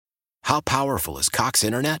How powerful is Cox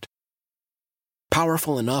Internet?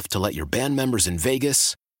 Powerful enough to let your band members in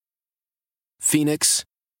Vegas, Phoenix,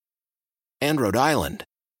 and Rhode Island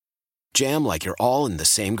jam like you're all in the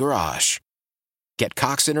same garage. Get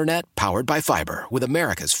Cox Internet powered by fiber with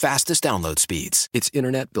America's fastest download speeds. It's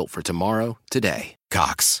internet built for tomorrow, today.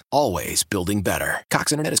 Cox, always building better.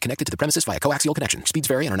 Cox Internet is connected to the premises via coaxial connection. Speeds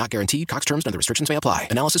vary and are not guaranteed. Cox terms and other restrictions may apply.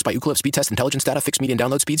 Analysis by Ookla Speed Test Intelligence Data. Fixed median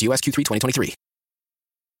download speeds. US Q3 2023.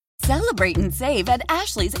 Celebrate and save at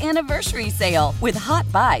Ashley's Anniversary Sale. With Hot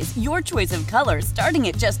Buys, your choice of colors starting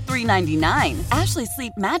at just $3.99. Ashley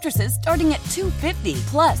Sleep mattresses starting at $2.50.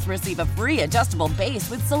 Plus, receive a free adjustable base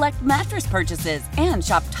with select mattress purchases. And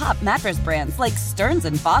shop top mattress brands like Stearns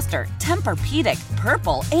 & Foster, Tempur-Pedic,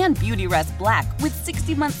 Purple, and Beautyrest Black with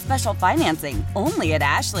 60-month special financing. Only at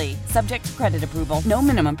Ashley. Subject to credit approval. No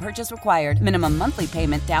minimum purchase required. Minimum monthly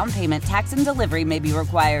payment, down payment, tax, and delivery may be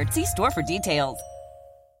required. See store for details.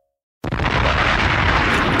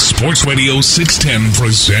 Sports Radio 610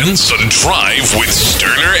 presents The Drive with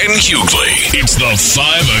Stoerner and Hughley. It's the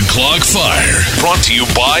 5 o'clock fire, brought to you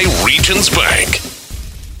by Regions Bank.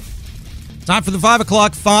 Time for the 5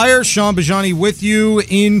 o'clock fire. Sean Bajani with you,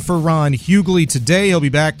 in for Ron Hughley today. He'll be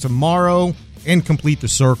back tomorrow and complete the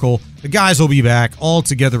circle. The guys will be back all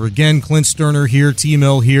together again. Clint Stoerner here,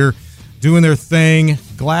 T-Mill here, doing their thing.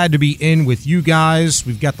 Glad to be in with you guys.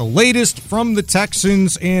 We've got the latest from the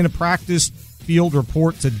Texans and a practice field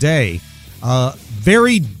report today.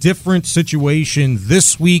 Very different situation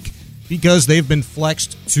this week because they've been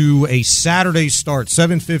flexed to a Saturday start.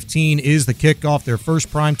 7:15 is the kickoff, their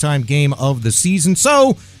first primetime game of the season.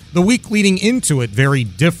 So the week leading into it, very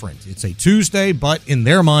different. It's a Tuesday, but in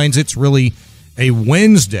their minds, it's really a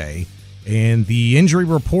Wednesday. And the injury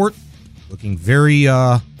report looking very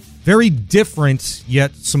different,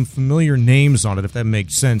 yet some familiar names on it, if that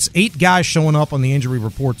makes sense. 8 guys showing up on the injury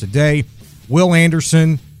report today. Will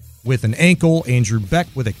Anderson with an ankle, Andrew Beck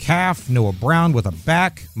with a calf, Noah Brown with a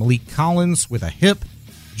back, Malik Collins with a hip,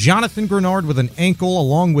 Jonathan Grenard with an ankle,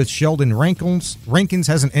 along with Sheldon Rankins. Rankins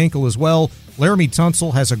has an ankle as well. Laramie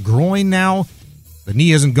Tunsil has a groin now. The knee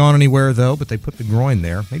hasn't gone anywhere, though, but they put the groin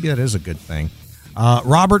there. Maybe that is a good thing.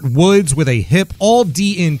 Robert Woods with a hip. All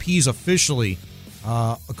DNPs officially,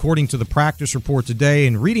 according to the practice report today.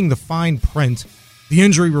 And reading the fine print, the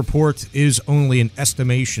injury report is only an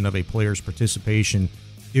estimation of a player's participation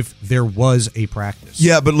if there was a practice.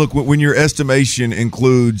 Yeah, but look, when your estimation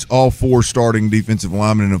includes all 4 starting defensive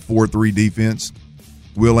linemen in a 4-3 defense,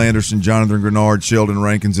 Will Anderson, Jonathan Grenard, Sheldon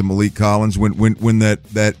Rankins, and Malik Collins, when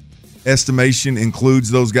that estimation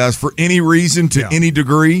includes those guys for any reason to any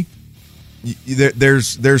degree,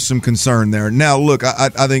 there's some concern there. Now, look,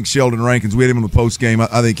 I think Sheldon Rankins, we had him on the post game.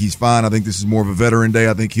 I think he's fine. I think this is more of a veteran day.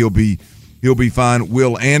 I think he'll be fine.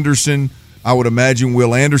 Will Anderson, I would imagine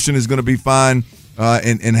Will Anderson is going to be fine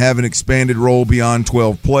and have an expanded role beyond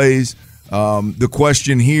 12 plays. The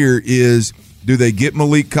question here is, do they get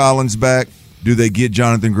Malik Collins back? Do they get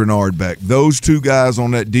Jonathan Grenard back? Those 2 guys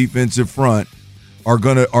on that defensive front are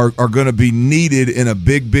gonna be needed in a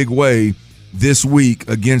big way this week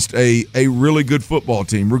against a really good football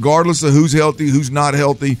team. Regardless of who's healthy, who's not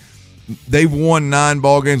healthy, they've won 9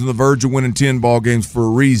 ball games on the verge of winning 10 ball games for a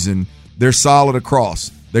reason. They're solid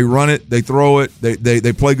across. They run it, they throw it,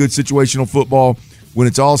 they play good situational football. When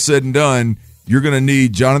it's all said and done, you're going to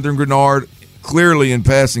need Jonathan Grenard clearly in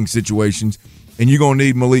passing situations, and you're going to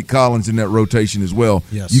need Malik Collins in that rotation as well.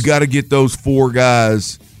 Yes. You got to get those 4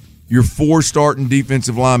 guys, your 4 starting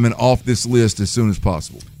defensive linemen, off this list as soon as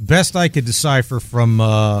possible. Best I could decipher from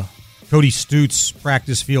Cody Stute's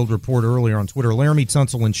practice field report earlier on Twitter, Laramie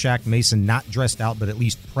Tunsil and Shaq Mason not dressed out, but at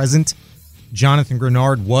least present. Jonathan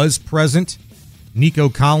Grenard was present. Nico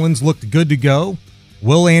Collins looked good to go.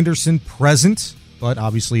 Will Anderson present, but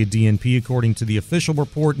obviously a DNP according to the official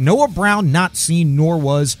report. Noah Brown not seen, nor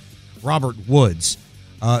was Robert Woods.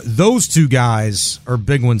 Those 2 guys are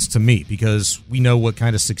big ones to me because we know what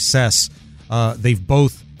kind of success they've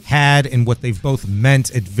both had and what they've both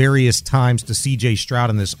meant at various times to C.J. Stroud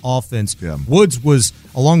in this offense. Yeah. Woods was,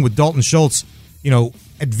 along with Dalton Schultz,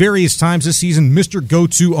 at various times this season, Mr.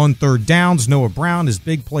 Go-To on third downs. Noah Brown, his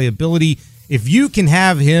big playability. If you can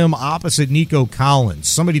have him opposite Nico Collins,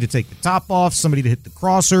 somebody to take the top off, somebody to hit the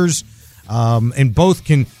crossers, and both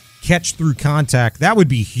can catch through contact, that would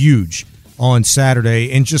be huge on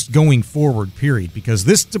Saturday and just going forward, period. Because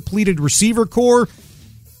this depleted receiver core,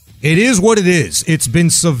 it is what it is. It's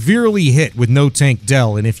been severely hit with no Tank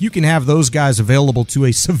Dell, and if you can have those guys available to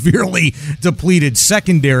a severely depleted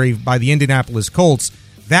secondary by the Indianapolis Colts,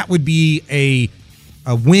 that would be a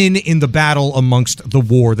win in the battle amongst the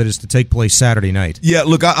war that is to take place Saturday night. Yeah,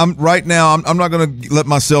 look, I'm right now. I'm not going to let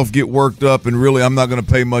myself get worked up, and really, I'm not going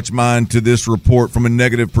to pay much mind to this report from a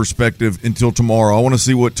negative perspective until tomorrow. I want to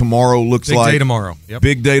see what tomorrow looks like. Big day tomorrow. Yep.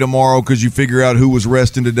 Big day tomorrow, because you figure out who was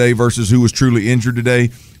resting today versus who was truly injured today.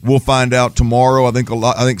 We'll find out tomorrow. I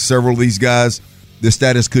think several of these guys, the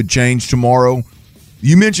status could change tomorrow.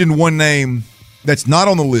 You mentioned one name that's not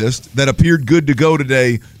on the list that appeared good to go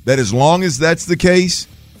today, that as long as that's the case,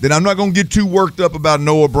 then I'm not going to get too worked up about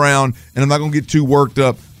Noah Brown, and I'm not going to get too worked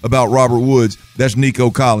up about Robert Woods. That's Nico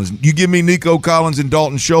Collins. You give me Nico Collins and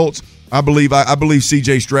Dalton Schultz, I believe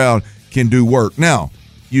C.J. Stroud can do work. Now,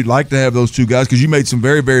 you'd like to have those two guys because you made some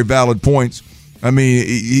very, very valid points. I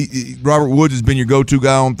mean, Robert Woods has been your go-to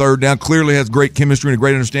guy on third down, clearly has great chemistry and a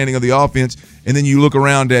great understanding of the offense, and then you look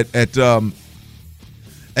around at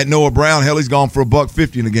Noah Brown. Hell, he's gone for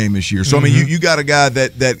 $150 in the game this year. So, I mean, you got a guy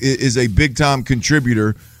that is a big-time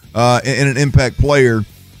contributor and an impact player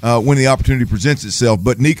when the opportunity presents itself.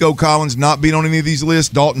 But Nico Collins not being on any of these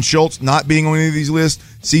lists, Dalton Schultz not being on any of these lists,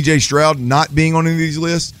 C.J. Stroud not being on any of these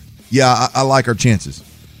lists, yeah, I like our chances.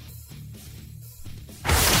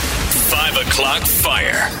 5 o'clock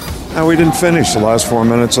fire. We didn't finish the last 4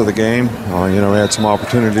 minutes of the game. We had some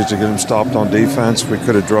opportunities to get them stopped on defense. We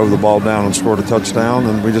could have drove the ball down and scored a touchdown,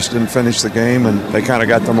 and we just didn't finish the game, and they kind of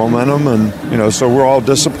got the momentum. And, so we're all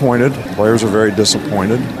disappointed. Players are very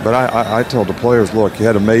disappointed. But I told the players, look, you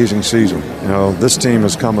had an amazing season. This team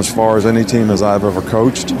has come as far as any team as I've ever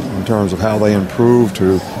coached in terms of how they improved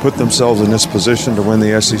to put themselves in this position to win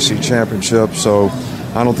the SEC championship. So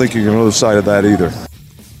I don't think you can lose sight of that either.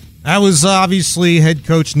 That was obviously head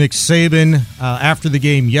coach Nick Saban after the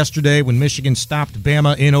game yesterday when Michigan stopped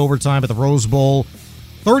Bama in overtime at the Rose Bowl.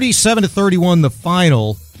 37-31 the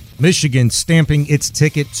final. Michigan stamping its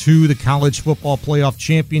ticket to the College Football Playoff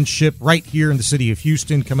Championship right here in the city of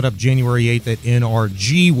Houston, coming up January 8th at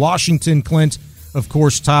NRG. Washington, Clint, of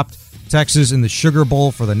course, topped Texas in the Sugar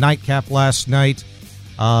Bowl for the nightcap last night.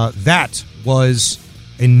 That was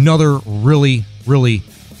another really, really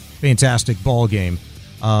fantastic ball game.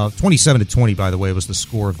 27-20, by the way, was the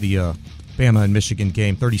score of the Bama and Michigan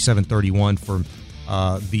game. 37-31 for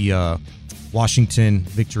the Washington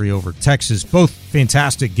victory over Texas. Both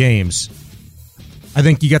fantastic games. I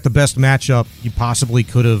think you got the best matchup you possibly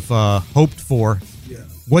could have hoped for. Yeah.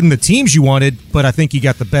 Wasn't the teams you wanted, but I think you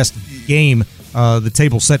got the best game, the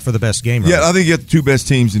table set for the best game. Right? Yeah, I think you got the two best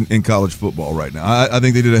teams in college football right now. I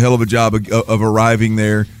think they did a hell of a job of arriving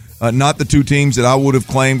there. Not the two teams that I would have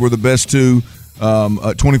claimed were the best two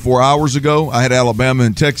 24 hours ago. I had Alabama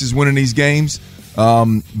and Texas winning these games.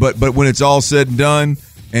 But when it's all said and done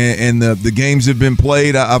and the games have been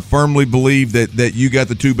played, I firmly believe that you got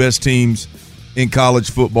the two best teams in college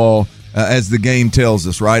football as the game tells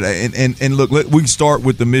us, right? And look, we can start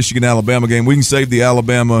with the Michigan-Alabama game. We can save the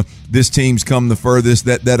Alabama, this team's come the furthest,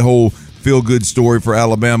 that whole feel-good story for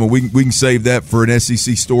Alabama. We can save that for an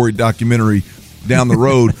SEC story documentary down the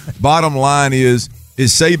road. Bottom line is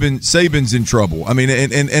Saban's in trouble. I mean,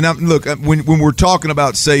 look, when we're talking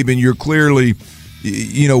about Saban, you're clearly,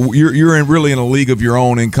 you're really in a league of your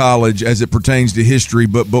own in college as it pertains to history.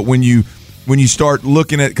 But when you start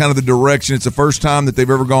looking at kind of the direction, it's the first time that they've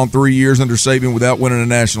ever gone 3 years under Saban without winning a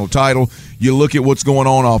national title. You look at what's going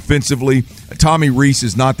on offensively. Tommy Rees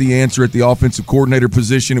is not the answer at the offensive coordinator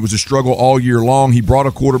position. It was a struggle all year long. He brought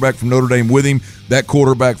a quarterback from Notre Dame with him. That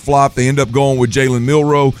quarterback flopped. They end up going with Jalen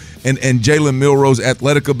Milroe. And Jalen Milroe's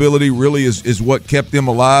athletic ability really is what kept them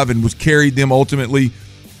alive and was carried them ultimately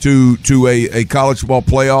to a college football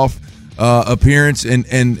playoff appearance.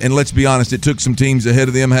 And let's be honest, it took some teams ahead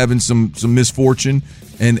of them having some misfortune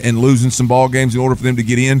and losing some ball games in order for them to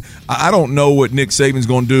get in. I don't know what Nick Saban's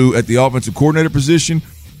going to do at the offensive coordinator position,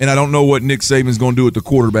 and I don't know what Nick Saban's going to do at the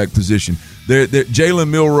quarterback position. Jalen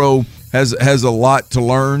Milroe has a lot to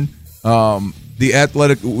learn. The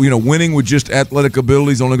athletic, winning with just athletic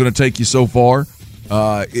ability is only going to take you so far.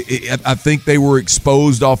 I think they were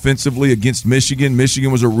exposed offensively against Michigan.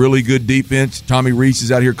 Michigan was a really good defense. Tommy Rees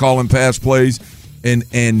is out here calling pass plays and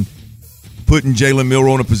putting Jalen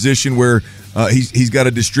Milroe in a position where he's got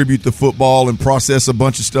to distribute the football and process a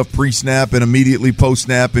bunch of stuff pre-snap and immediately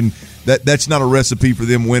post-snap, and that's not a recipe for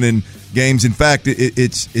them winning games. In fact,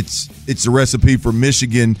 it's a recipe for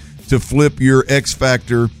Michigan to flip your X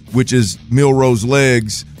factor, which is Milroe's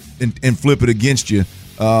legs, and flip it against you.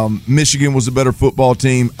 Michigan was a better football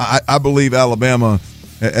team. I believe Alabama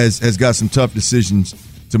has got some tough decisions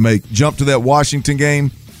to make. Jump to that Washington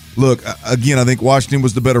game. Look, again, I think Washington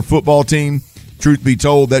was the better football team. Truth be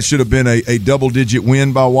told, that should have been a double-digit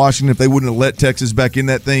win by Washington if they wouldn't have let Texas back in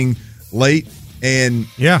that thing late. And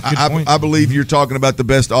point. I believe you're talking about the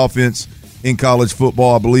best offense in college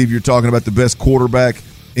football. I believe you're talking about the best quarterback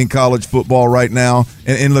in college football right now.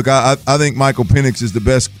 And look, I think Michael Penix is the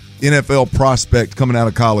best NFL prospect coming out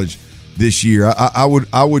of college this year. I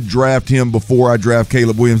would draft him before I draft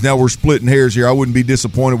Caleb Williams. Now we're splitting hairs here. I wouldn't be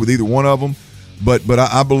disappointed with either one of them, but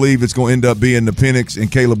I believe it's going to end up being the Penix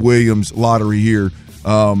and Caleb Williams lottery here.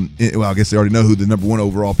 Well, I guess they already know who the number 1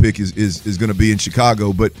 overall pick is going to be in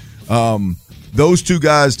Chicago, but those two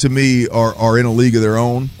guys to me are in a league of their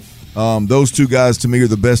own. Those two guys to me are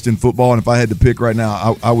the best in football, and if I had to pick right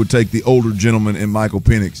now, I would take the older gentleman in Michael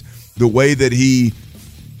Penix. The way that he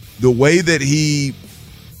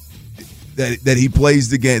plays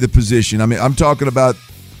the game, the position. I mean, I'm talking about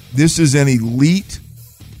this is an elite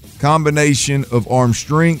combination of arm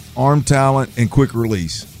strength, arm talent, and quick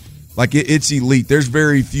release. Like it's elite. There's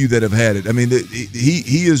very few that have had it. I mean,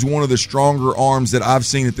 he is one of the stronger arms that I've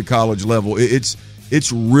seen at the college level. It's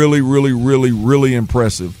really, really, really, really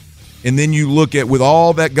impressive. And then you look at, with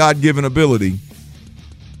all that God-given ability,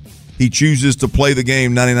 he chooses to play the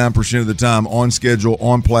game 99% of the time on schedule,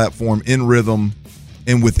 on platform, in rhythm,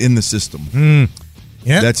 and within the system.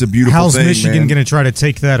 Yeah, that's a beautiful How's thing, Michigan going to try to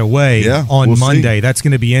take that away on Monday? See. That's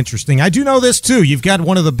going to be interesting. I do know this, too. You've got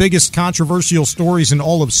one of the biggest controversial stories in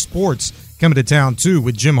all of sports coming to town, too,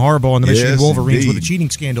 with Jim Harbaugh and the Michigan Wolverines with a cheating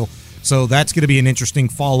scandal. So that's going to be an interesting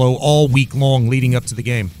follow all week long leading up to the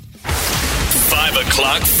game. 5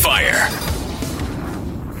 o'clock fire.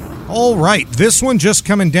 All right. This one just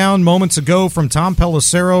coming down moments ago from Tom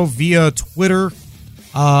Pelissero via Twitter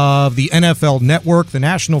of the NFL Network. The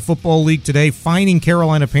National Football League today fining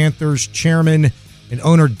Carolina Panthers chairman and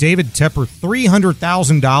owner David Tepper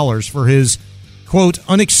 $300,000 for his, quote,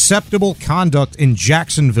 unacceptable conduct in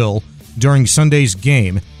Jacksonville during Sunday's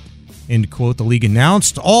game, end quote. The league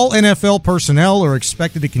announced all NFL personnel are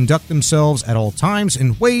expected to conduct themselves at all times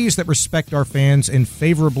in ways that respect our fans and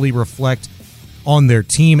favorably reflect on their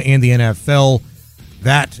team and the NFL.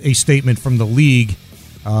 That a statement from the league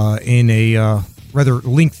in a rather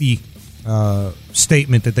lengthy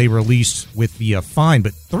statement that they released with the fine,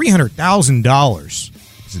 but $300,000.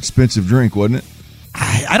 It's an expensive drink, wasn't it?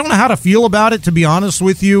 I don't know how to feel about it, to be honest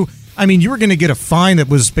with you. I mean, you were going to get a fine that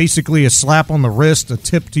was basically a slap on the wrist, a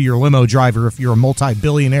tip to your limo driver if you're a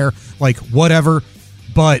multi-billionaire, like whatever.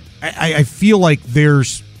 But I feel like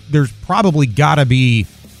there's probably got to be,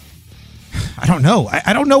 I don't know.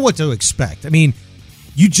 I don't know what to expect. I mean,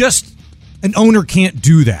 an owner can't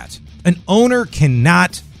do that. An owner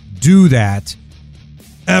cannot do that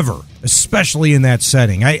ever, especially in that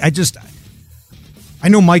setting. I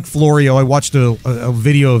know Mike Florio. I watched a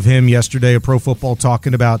video of him yesterday, of Pro Football,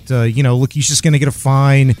 talking about, look, he's just going to get a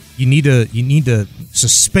fine. You need to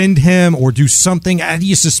suspend him or do something. How do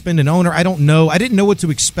you suspend an owner? I don't know. I didn't know what to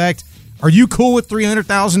expect. Are you cool with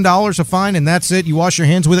 $300,000 a fine and that's it? You wash your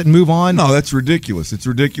hands with it and move on? No, that's ridiculous. It's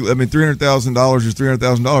ridiculous. I mean, $300,000 is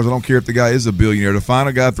 $300,000. I don't care if the guy is a billionaire. To fine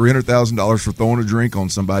a guy $300,000 for throwing a drink on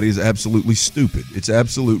somebody is absolutely stupid. It's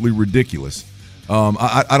absolutely ridiculous.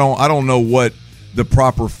 I don't know what the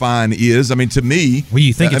proper fine is. I mean, to me, well,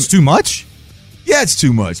 you think it's too much? Yeah, it's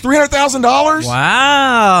too much. $300,000?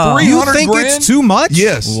 Wow. You think it's too much?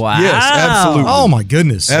 Yes. Wow. Yes, absolutely. Oh my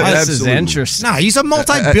goodness. This is interesting. Nah, he's a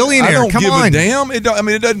multi-billionaire. I don't Come give on. a damn. It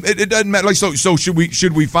doesn't matter. Like, so should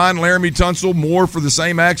we fine Laramie Tunsil more for the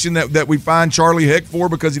same action that we fine Charlie Heck for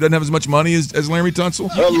because he doesn't have as much money as Laramie Tunsil?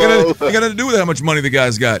 You got to do with how much money the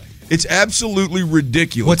guy's got. It's absolutely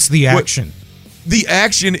ridiculous. What's the action? The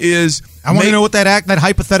action is, I want to know what that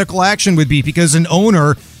hypothetical action would be, because an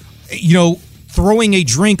owner, throwing a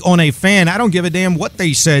drink on a fan, I don't give a damn what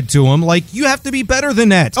they said to him. Like, you have to be better than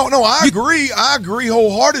that. Oh no, I agree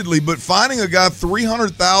wholeheartedly. But fining a guy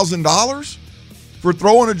 $300,000 for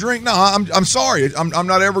throwing a drink, no, I'm sorry, I'm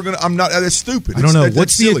not ever gonna. I'm not. That's stupid. I don't know.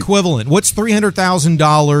 What's the equivalent? What's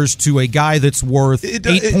 $300,000 to a guy that's worth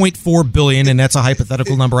 $8.4 billion, and that's a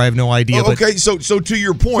hypothetical number. I have no idea. Okay, so to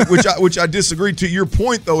your point, which I disagree. To your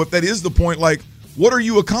point, though, if that is the point, like, what are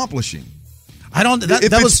you accomplishing? I don't.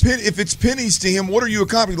 If it's pennies to him, what are you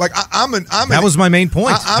accomplishing? Like, that was my main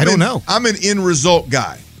point. I don't know. I'm an end result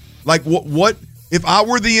guy. Like, what if I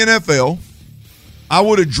were the NFL? I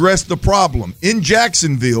would address the problem. In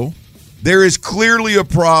Jacksonville, there is clearly a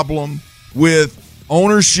problem with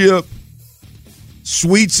ownership,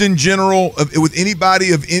 suites in general, with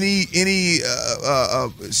anybody of any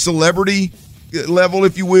celebrity level,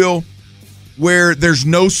 if you will, where there's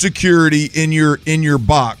no security in your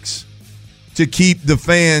box to keep the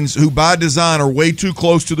fans, who by design are way too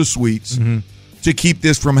close to the suites, to keep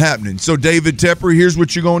this from happening. So, David Tepper, here's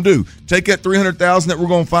what you're going to do. Take that $300,000 that we're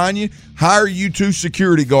going to fine you, hire you 2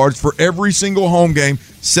 security guards for every single home game,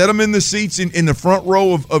 set them in the seats in the front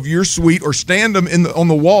row of your suite, or stand them on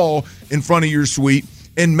the wall in front of your suite,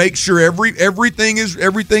 and make sure everything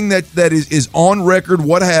that is on record,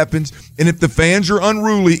 what happens. And if the fans are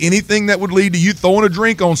unruly, anything that would lead to you throwing a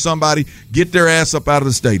drink on somebody, get their ass up out of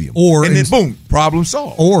the stadium. And then boom, problem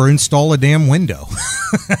solved. Or install a damn window.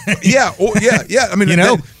 Yeah. I mean,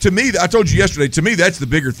 to me, I told you yesterday, to me, that's the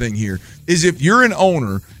bigger thing here, is if you're an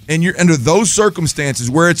owner and you're under those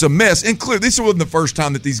circumstances where it's a mess, and clearly this wasn't the first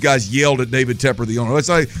time that these guys yelled at David Tepper, the owner.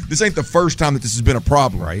 This ain't the first time that this has been a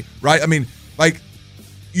problem. Right? I mean, like,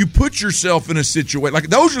 you put yourself in a situation, like,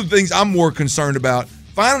 those are the things I'm more concerned about.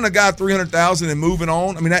 Finding a guy $300,000 and moving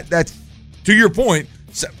on. I mean, that's to your point.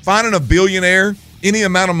 Finding a billionaire any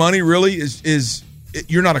amount of money really is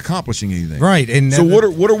you're not accomplishing anything, right? And so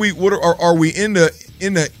are we into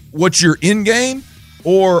what's your end game,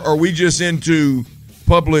 or are we just into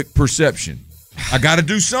public perception? I got to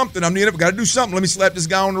do something. Got to do something. Let me slap this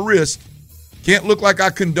guy on the wrist. Can't look like I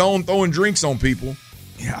condone throwing drinks on people.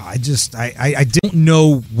 Yeah, I don't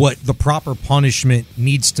know what the proper punishment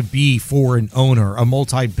needs to be for an owner, a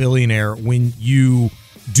multi-billionaire, when you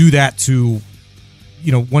do that to,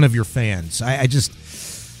 one of your fans. And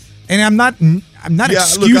I'm not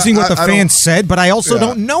excusing what the fans said, but I also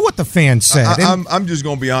don't know what the fans said. I'm just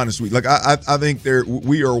going to be honest with you. Like, I think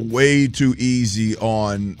we are way too easy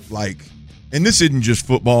on, like, and this isn't just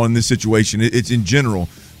football in this situation. It's in general.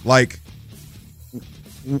 Like,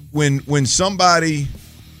 when somebody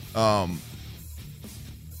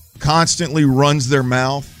constantly runs their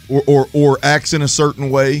mouth or acts in a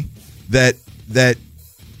certain way that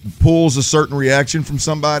pulls a certain reaction from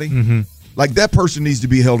somebody, like, that person needs to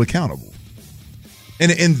be held accountable.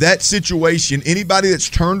 And in that situation, anybody that's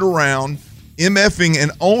turned around MFing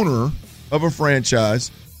an owner of a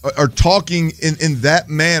franchise or talking in that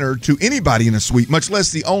manner to anybody in a suite, much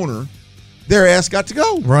less the owner, their ass got to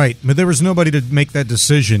go. Right. But there was nobody to make that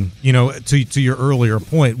decision, to your earlier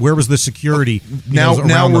point. Where was the security? Now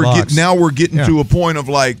we're getting to a point of,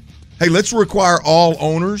 like, hey, let's require all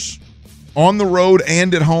owners on the road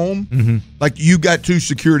and at home. Like, you got 2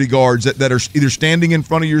 security guards that are either standing in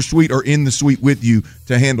front of your suite or in the suite with you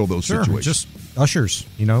to handle those situations. Just ushers,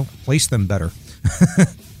 place them better. 5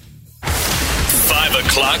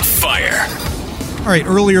 o'clock fire. All right,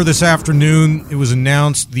 earlier this afternoon, it was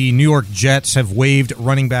announced the New York Jets have waived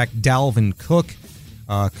running back Dalvin Cook.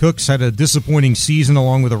 Cook's had a disappointing season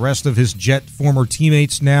along with the rest of his Jet former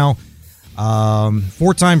teammates now.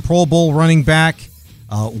 4-time Pro Bowl running back,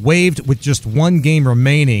 waived with just 1 game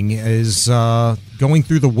remaining, is going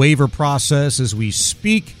through the waiver process as we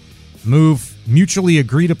speak. Move mutually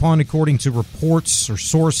agreed upon according to reports or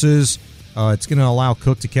sources. It's going to allow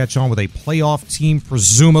Cook to catch on with a playoff team,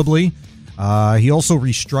 presumably. He also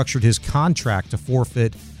restructured his contract to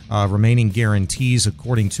forfeit remaining guarantees,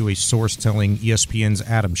 according to a source telling ESPN's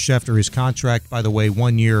Adam Schefter. His contract, by the way,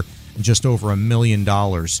 1 year and just over $1 million.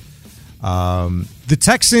 The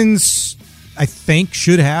Texans, I think,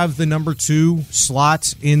 should have the number 2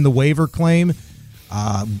 slot in the waiver claim.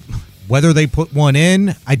 Whether they put one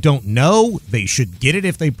in, I don't know. They should get it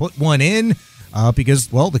if they put one in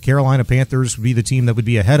because, well, the Carolina Panthers would be the team that would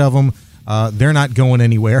be ahead of them. They're not going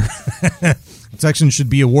anywhere. The Texans should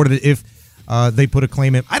be awarded if they put a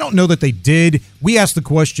claim in. I don't know that they did. We asked the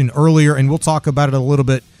question earlier, and we'll talk about it a little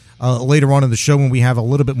bit later on in the show when we have a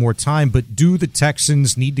little bit more time. But do the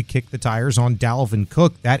Texans need to kick the tires on Dalvin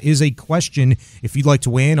Cook? That is a question. If you'd like to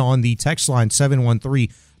weigh in on the text line,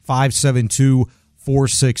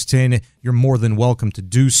 713-572-4610, you're more than welcome to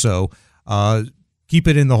do so. Keep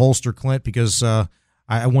it in the holster, Clint, because I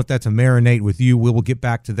want that to marinate with you. We will get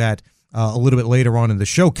back to that a little bit later on in the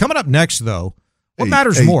show. Coming up next, though, what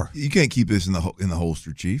matters more? You can't keep this in the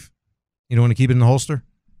holster, Chief. You don't want to keep it in the holster?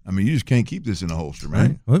 I mean, you just can't keep this in the holster, man.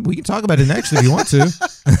 Right. Well, we can talk about it next if you want to.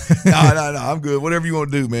 No, I'm good. Whatever you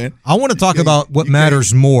want to do, man. I want to talk about what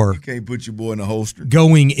matters more. You can't put your boy in the holster.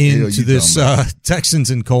 Going into this Texans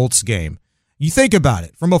and Colts game. You think about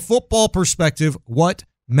it. From a football perspective, what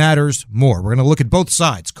matters more? We're going to look at both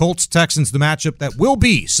sides. Colts, Texans, the matchup that will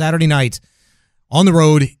be Saturday night on the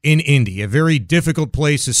road in Indy, a very difficult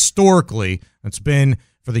place historically. It's been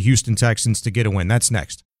for the Houston Texans to get a win. That's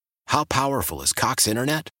next. How powerful is Cox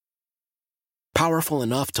Internet? Powerful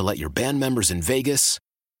enough to let your band members in Vegas,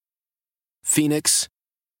 Phoenix,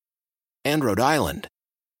 and Rhode Island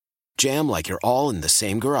jam like you're all in the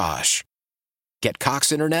same garage. Get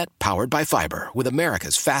Cox Internet powered by fiber with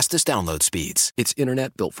America's fastest download speeds. It's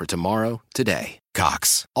internet built for tomorrow, today.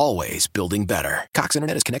 Cox, always building better. Cox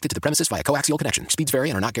Internet is connected to the premises via coaxial connection. Speeds vary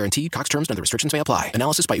and are not guaranteed. Cox terms and other restrictions may apply.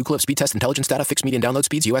 Analysis by Ookla of Speed Test Intelligence Data. Fixed median download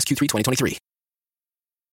speeds. US Q3 2023.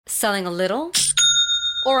 Selling a little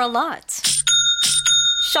or a lot?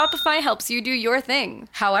 Shopify helps you do your thing,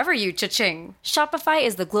 however you cha-ching. Shopify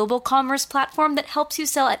is the global commerce platform that helps you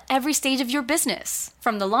sell at every stage of your business.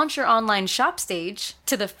 From the launch your online shop stage,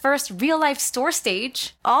 to the first real-life store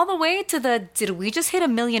stage, all the way to the did we just hit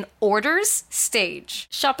 1 million orders stage.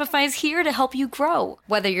 Shopify's here to help you grow.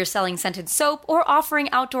 Whether you're selling scented soap or offering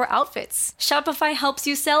outdoor outfits, Shopify helps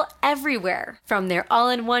you sell everywhere. From their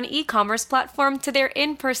all-in-one e-commerce platform to their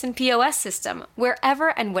in-person POS system.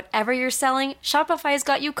 Wherever and whatever you're selling, Shopify's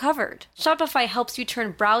got you covered. Shopify helps you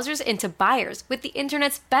turn browsers into buyers with the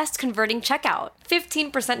internet's best converting checkout.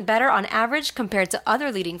 15% better on average compared to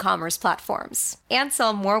other leading commerce platforms. And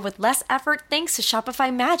sell more with less effort thanks to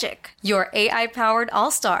Shopify Magic, your AI-powered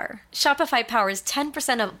all-star. Shopify powers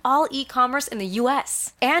 10% of all e-commerce in the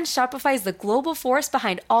US. And Shopify is the global force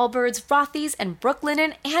behind Allbirds, Rothy's, and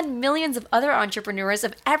Brooklinen, and millions of other entrepreneurs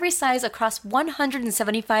of every size across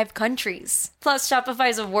 175 countries. Plus,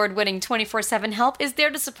 Shopify's award-winning 24/7 help is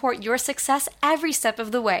there to support your success every step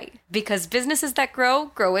of the way. Because businesses that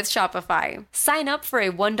grow, grow with Shopify. Sign up for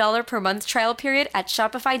a $1 per month trial period at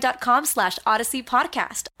shopify.com/Odyssey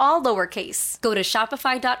Podcast, all lowercase. Go to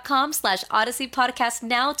shopify.com/Odyssey Podcast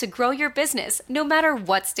now to grow your business, no matter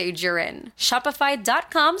what stage you're in.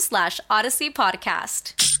 Shopify.com/Odyssey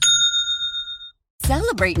Podcast.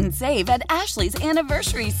 Celebrate and save at Ashley's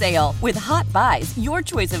Anniversary Sale. With Hot Buys, your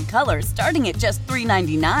choice of colors starting at just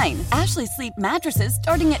 $3.99. Ashley Sleep mattresses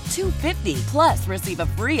starting at $2.50. Plus, receive a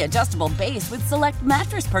free adjustable base with select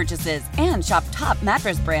mattress purchases. And shop top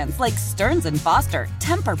mattress brands like Stearns & Foster,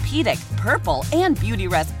 Tempur-Pedic, Purple, and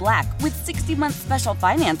Beautyrest Black with 60-month special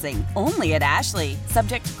financing. Only at Ashley.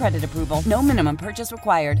 Subject to credit approval. No minimum purchase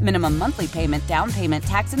required. Minimum monthly payment, down payment,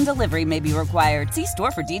 tax, and delivery may be required. See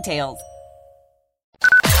store for details.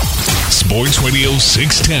 Sports Radio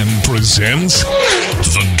 610 presents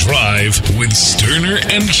The Drive with Stoerner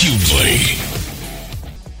and Hughley.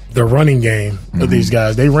 The running game of these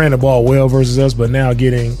guys. They ran the ball well versus us, but now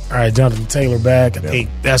getting, all right, Jonathan Taylor back, I think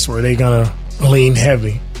that's where they're going to lean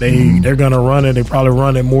heavy. They're going to run it. They probably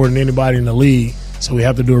run it more than anybody in the league. So we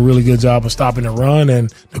have to do a really good job of stopping the run.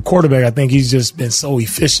 And the quarterback, I think he's just been so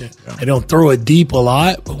efficient. They don't throw it deep a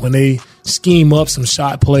lot, but when they scheme up some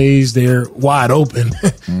shot plays, they're wide open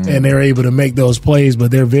and they're able to make those plays,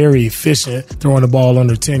 but they're very efficient throwing the ball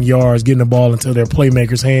under 10 yards, getting the ball into their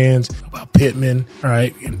playmakers' hands. About Pittman, all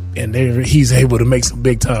right, and he's able to make some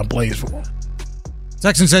big-time plays for them.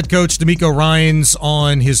 Texans head coach DeMeco Ryans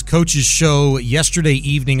on his coach's show yesterday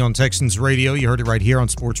evening on Texans radio. You heard it right here on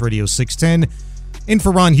Sports Radio 610. In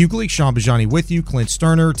for Ron Hughley, Sean Bajani with you, Clint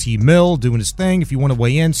Stoerner, T. Mill doing his thing. If you want to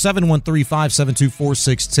weigh in,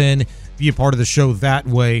 713-572-4610. Be a part of the show that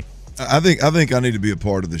way. I think I need to be a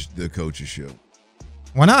part of the coach's show.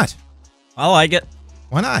 Why not? I like it.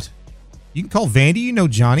 Why not? You can call Vandy. You know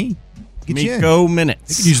Johnny. Get you in. Miko minutes.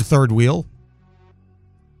 They could use a third wheel.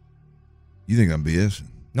 You think I'm BSing?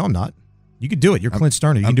 No, I'm not. You could do it. You're Clint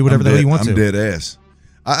Stoerner. You can do whatever the hell you want to. I'm dead ass.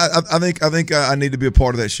 I think I need to be a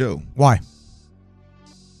part of that show. Why?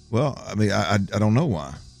 Well, I mean, I don't know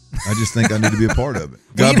why. I just think I need to be a part of it.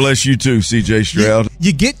 God bless you too, CJ Stroud.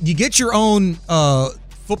 You get your own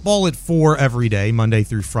football at 4 every day, Monday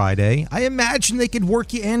through Friday. I imagine they could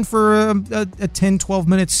work you in for a 10,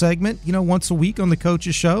 12-minute segment, once a week on the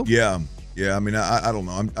coach's show. Yeah. I mean, I don't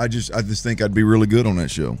know. I just think I'd be really good on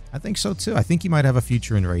that show. I think so too. I think you might have a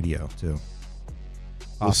future in radio too.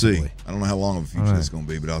 Possibly. We'll see. I don't know how long of a future it's going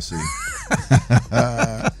to be, but I'll see.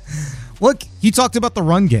 Look, he talked about the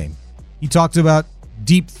run game. He talked about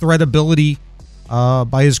deep threat ability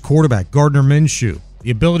by his quarterback, Gardner Minshew.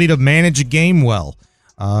 The ability to manage a game well,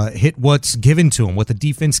 hit what's given to him, what the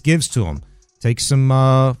defense gives to him. Take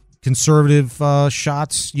some conservative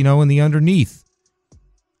shots, in the underneath.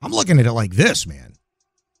 I'm looking at it like this, man.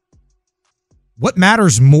 What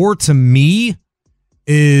matters more to me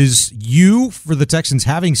is you, for the Texans,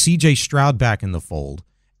 having C.J. Stroud back in the fold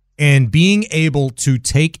and being able to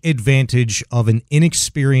take advantage of an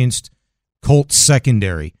inexperienced Colts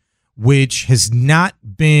secondary, which has not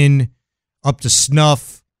been up to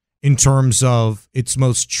snuff in terms of its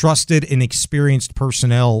most trusted and experienced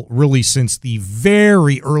personnel really since the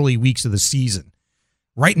very early weeks of the season.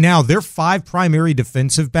 Right now, their 5 primary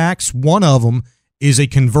defensive backs, one of them is a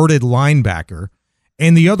converted linebacker,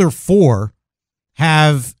 and the other 4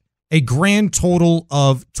 have a grand total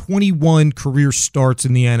of 21 career starts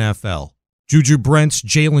in the NFL. Juju Brents,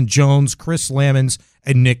 Jalen Jones, Chris Lamons,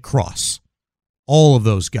 and Nick Cross. All of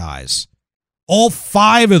those guys All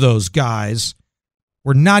 5 of those guys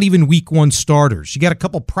were not even week 1 starters. You got a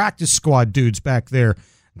couple practice squad dudes back there.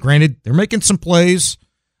 Granted, they're making some plays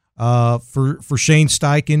for Shane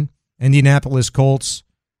Steichen, Indianapolis Colts.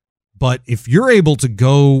 But if you're able to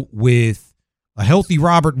go with a healthy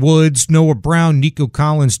Robert Woods, Noah Brown, Nico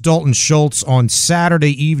Collins, Dalton Schultz on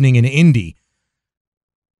Saturday evening in Indy,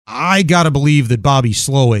 I got to believe that Bobby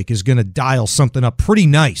Slowik is going to dial something up pretty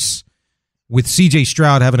nice with C.J.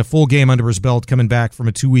 Stroud having a full game under his belt coming back from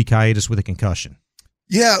a 2-week hiatus with a concussion.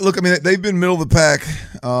 Yeah, look, I mean, they've been middle of the pack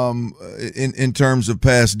in terms of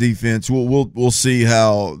pass defense. We'll see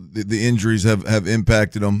how the injuries have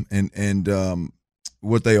impacted them and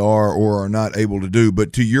what they are or are not able to do.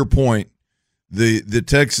 But to your point, the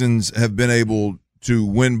Texans have been able to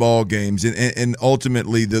win ball games, and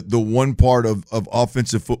ultimately the one part of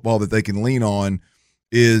offensive football that they can lean on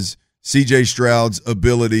is C.J. Stroud's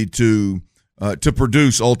ability to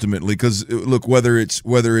produce ultimately. Because look, whether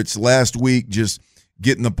it's last week just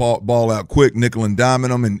getting the ball out quick, nickel and diming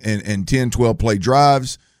them, and 10, 12 play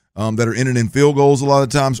drives that are ending in field goals a lot of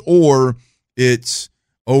times, or it's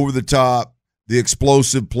over the top, the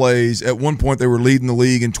explosive plays. At one point, they were leading the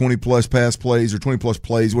league in 20-plus pass plays or 20-plus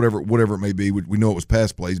plays, whatever it may be. We know it was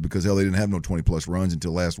pass plays because, hell, they didn't have no 20-plus runs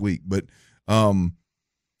until last week. But,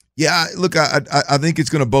 yeah, look, I think it's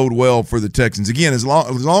going to bode well for the Texans. Again, as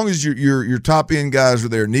long as your top-end guys are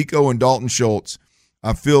there, Nico and Dalton Schultz,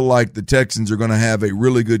 I feel like the Texans are going to have a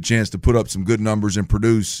really good chance to put up some good numbers and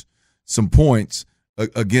produce some points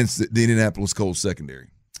against the Indianapolis Colts secondary.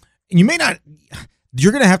 And you may not –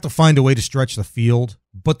 you're going to have to find a way to stretch the field,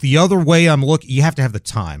 but the other way I'm looking, you have to have the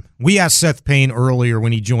time. We asked Seth Payne earlier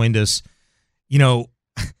when he joined us,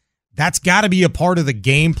 that's got to be a part of the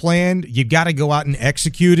game plan. You've got to go out and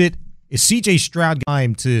execute it. Is C.J. Stroud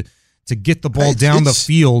time to get the ball down the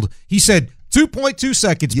field? He said 2.2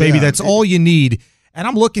 seconds, baby. That's all you need. And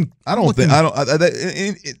I'm looking.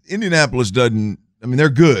 Indianapolis doesn't. I mean, they're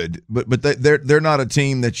good, but they're not a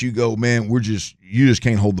team that you go, man. You just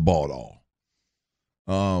can't hold the ball at all.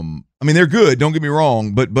 I mean, they're good. Don't get me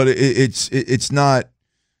wrong, but it's not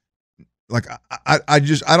like I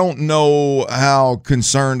don't know how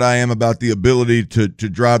concerned I am about the ability to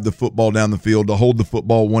drive the football down the field, to hold the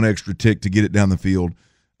football one extra tick to get it down the field.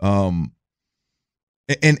 And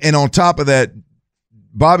on top of that,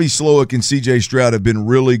 Bobby Slowik and C.J. Stroud have been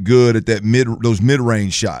really good at those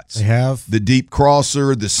mid-range shots. They have the deep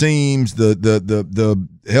crosser, the seams, the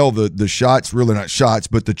shots, really not shots,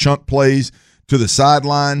 but the chunk plays to the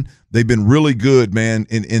sideline. They've been really good, man,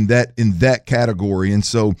 in that category. And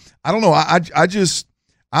so I don't know. I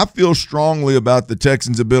feel strongly about the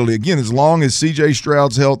Texans' ability. Again, as long as C.J.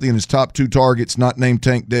 Stroud's healthy and his top 2 targets, not named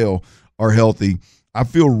Tank Dell, are healthy, I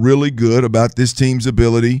feel really good about this team's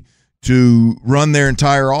ability to run their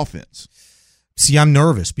entire offense. See, I'm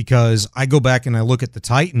nervous because I go back and I look at the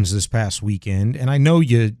Titans this past weekend, and I know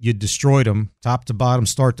you destroyed them top to bottom,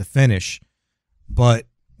 start to finish. But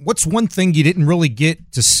what's one thing you didn't really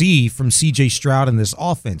get to see from C.J. Stroud in this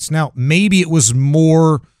offense? Now, maybe it was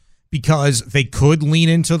more because they could lean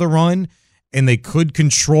into the run and they could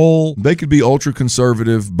control. They could be ultra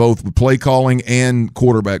conservative, both with play calling and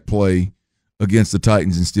quarterback play against the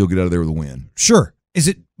Titans, and still get out of there with a win. Sure. Is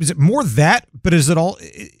it more that, but is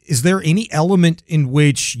there any element in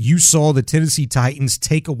which you saw the Tennessee Titans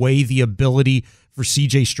take away the ability for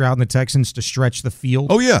C.J. Stroud and the Texans to stretch the field?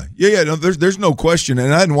 Oh, yeah. No, there's no question,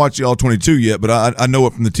 and I hadn't watched the All-22 yet, but I know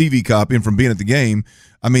it from the TV copy and from being at the game.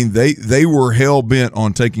 I mean, they were hell-bent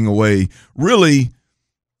on taking away, really,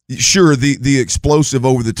 sure, the explosive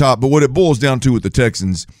over-the-top, but what it boils down to with the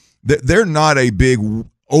Texans, they're not a big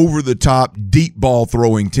over-the-top, deep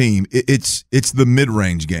ball-throwing team. It's the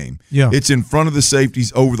mid-range game. Yeah. It's in front of the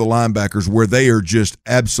safeties, over the linebackers, where they are just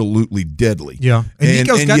absolutely deadly. Yeah. And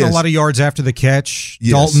Nico's gotten a lot of yards after the catch.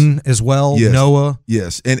 Yes. Dalton as well. Yes. Noah.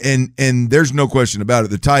 Yes. And there's no question about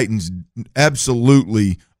it. The Titans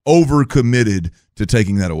absolutely overcommitted to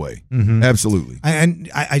taking that away. Mm-hmm. Absolutely. And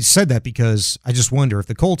I said that because I just wonder if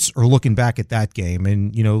the Colts are looking back at that game,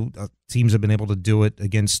 and teams have been able to do it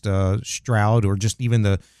against Stroud or just even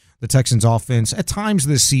the Texans offense at times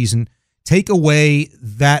this season, take away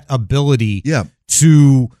that ability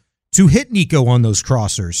to hit Nico on those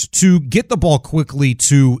crossers, to get the ball quickly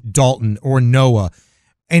to Dalton or Noah,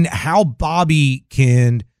 and how Bobby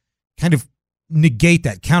can kind of negate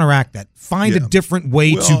that, counteract that, find a different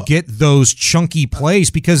way to get those chunky plays,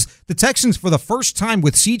 because the Texans, for the first time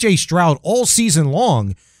with C.J. Stroud all season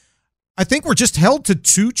long, I think we're just held to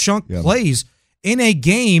 2 chunk plays in a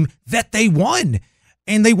game that they won.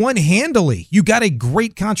 and they won handily. You got a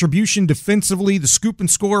great contribution defensively. The scoop and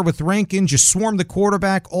score with Rankins. You swarmed the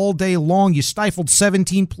quarterback all day long. You stifled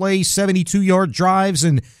 17 plays, 72-yard drives,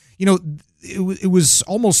 and, it was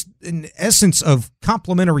almost an essence of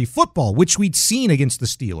complimentary football, which we'd seen against the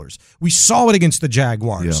Steelers. We saw it against the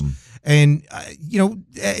Jaguars. Yeah. And,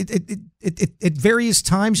 at various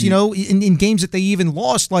times, in games that they even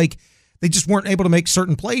lost, like, they just weren't able to make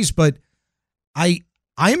certain plays. But I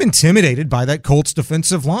am intimidated by that Colts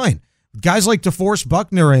defensive line. Guys like DeForest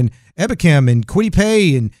Buckner and Ebicam and Kwity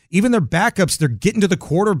Paye and even their backups, they're getting to the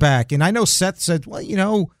quarterback. And I know Seth said,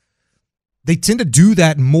 well, they tend to do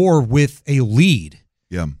that more with a lead.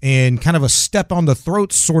 Yeah. And kind of a step on the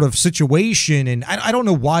throat sort of situation. And I don't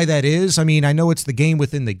know why that is. I mean, I know it's the game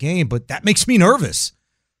within the game, but that makes me nervous.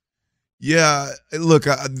 Yeah, look,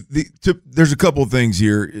 there's a couple of things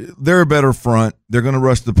here. They're a better front. They're going to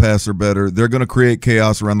rush the passer better. They're going to create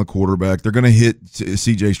chaos around the quarterback. They're going to hit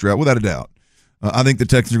C.J. Stroud, without a doubt. I think the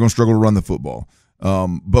Texans are going to struggle to run the football.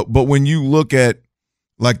 But when you look at,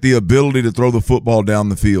 like, the ability to throw the football down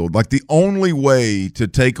the field, like, the only way to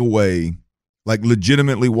take away, like,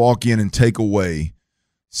 legitimately walk in and take away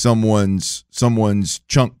someone's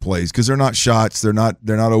chunk plays, because they're not shots, they're not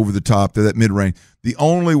over the top, they're that mid-range. The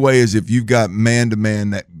only way is if you've got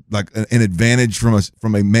man-to-man, that, like, an advantage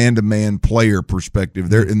from a man-to-man player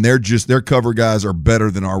perspective. Their cover guys are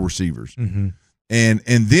better than our receivers. Mm-hmm. And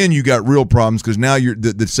then you got real problems because now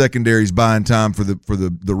the secondary's buying time for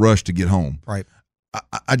the rush to get home. Right.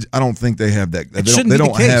 I don't think they have that. They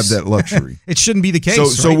don't have that luxury. It shouldn't be the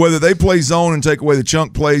case. So whether they play zone and take away the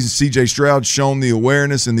chunk plays, C.J. Stroud's shown the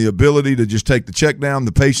awareness and the ability to just take the check down,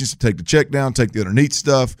 the patience to take the check down, take the underneath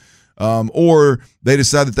stuff, or they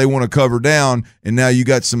decide that they want to cover down, and now you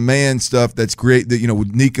got some man stuff that's great. That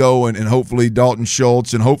with Nico and hopefully Dalton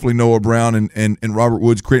Schultz and hopefully Noah Brown and Robert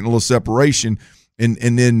Woods creating a little separation, and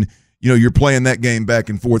then you're playing that game back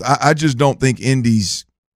and forth. I just don't think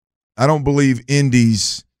I don't believe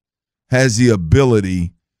Indy's has the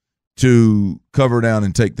ability to cover down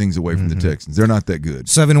and take things away from the Texans. They're not that good.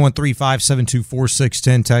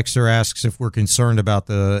 713-572-4610. Texter asks if we're concerned about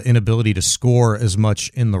the inability to score as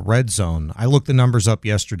much in the red zone. I looked the numbers up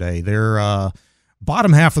yesterday. They're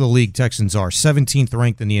bottom half of the league, Texans are 17th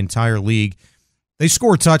ranked in the entire league. They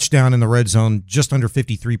score a touchdown in the red zone just under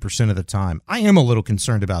 53% of the time. I am a little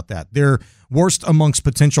concerned about that. They're worst amongst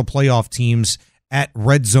potential playoff teams at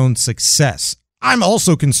red zone success. I'm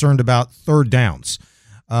also concerned about third downs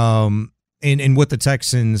and what the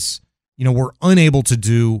Texans, were unable to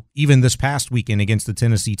do even this past weekend against the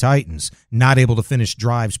Tennessee Titans, not able to finish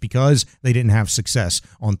drives because they didn't have success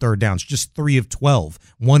on third downs. Just 3 of 12,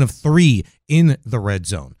 1 of 3 in the red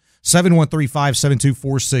zone.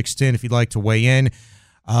 713-572-4610 if you'd like to weigh in.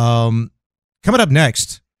 Coming up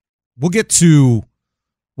next, we'll get to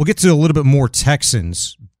a little bit more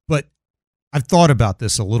Texans, but I've thought about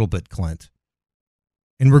this a little bit, Clint,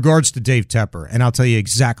 in regards to Dave Tepper, and I'll tell you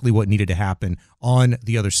exactly what needed to happen on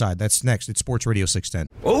the other side. That's next. It's Sports Radio 610.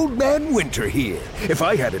 Old Man Winter here. If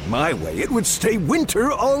I had it my way, it would stay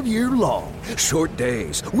winter all year long. Short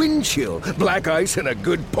days, wind chill, black ice, and a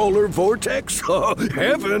good polar vortex. Oh,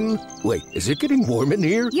 heaven. Wait, is it getting warm in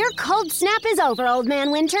here? Your cold snap is over, Old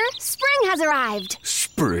Man Winter. Spring has arrived.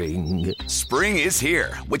 Spring. Spring is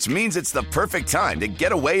here, which means it's the perfect time to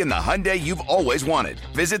get away in the Hyundai you've always wanted.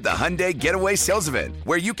 Visit the Hyundai Getaway Sales Event,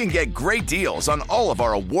 where you can get great deals on all of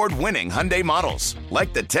our award-winning Hyundai models,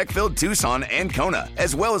 like the tech-filled Tucson and Kona,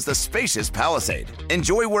 as well as the spacious Palisade.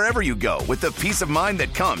 Enjoy wherever you go with the peace of mind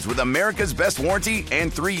that comes with America's best warranty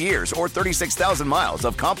and 3 years or 36,000 miles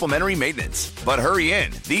of complimentary maintenance. But hurry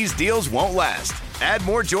in, these deals won't last. Add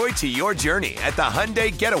more joy to your journey at the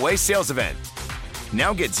Hyundai Getaway Sales Event.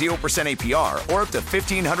 Now get 0% APR or up to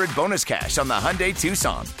 $1,500 bonus cash on the Hyundai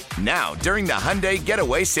Tucson. Now, during the Hyundai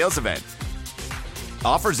Getaway Sales Event.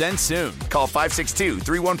 Offers end soon. Call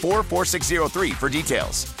 562-314-4603 for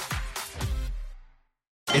details.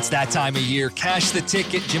 It's that time of year. Cash the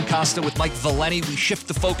Ticket. Jim Costa with Mike Valeni. We shift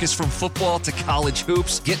the focus from football to college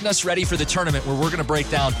hoops, getting us ready for the tournament where we're going to break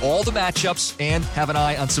down all the matchups and have an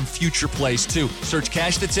eye on some future plays, too. Search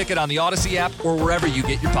Cash the Ticket on the Odyssey app or wherever you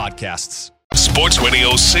get your podcasts. Sports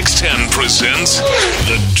Radio 610 presents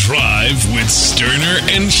The Drive with Stoerner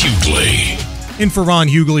and Hughley. In for Ron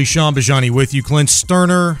Hughley, Sean Bajani with you. Clint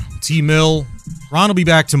Stoerner, T. Mill. Ron will be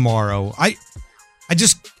back tomorrow. I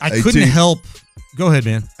couldn't help. Go ahead,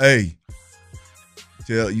 man. Hey,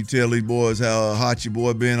 tell these boys how hot your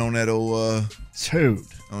boy been on that old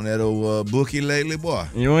bookie lately, boy.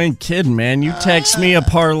 You ain't kidding, man. You text me a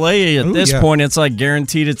parlay at this point, it's like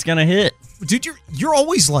guaranteed it's gonna hit. Dude, you're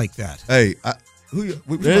always like that. Hey,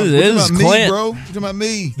 It is Clint. Clint. Me, bro. You talking about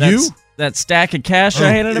me? That stack of cash I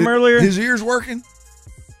handed him earlier? His ear's working?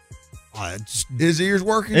 His ear's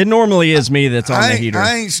working? It normally is me that's on the heater.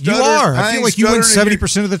 I ain't stuttering. You are. I feel like you win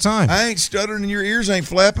 70% of the time. I ain't stuttering and your ears ain't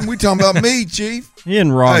flapping. We talking about me, Chief. You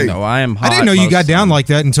ain't wrong, though. I am hot. I didn't know you got down like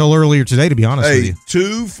that until earlier today, to be honest with you.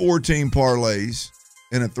 2 4-team parlays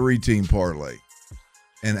and a 3-team parlay.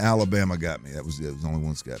 And Alabama got me. That was the only one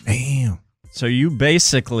that's got me. Damn. So you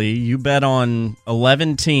bet on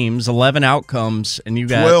 11 teams, 11 outcomes, and you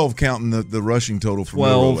got 12 counting the rushing total from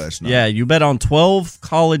Millrow last night. Yeah, you bet on 12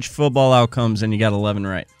 college football outcomes, and you got 11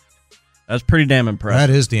 right. That's pretty damn impressive. That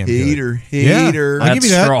is damn good. Heater. Yeah, I'll give you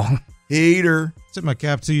that. Strong. Heater. Tip my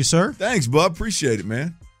cap to you, sir. Thanks, bub. Appreciate it,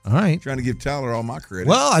 man. All right. Trying to give Tyler all my credit.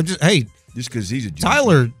 Well, just because he's a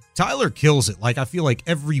junkie. Tyler kills it. Like, I feel like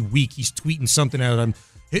every week he's tweeting something out. I'm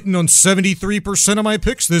hitting on 73% of my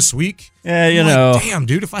picks this week. Yeah, I'm like, damn,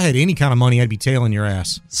 dude, if I had any kind of money, I'd be tailing your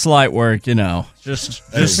ass. Slight work, Just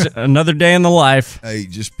another day in the life. Hey,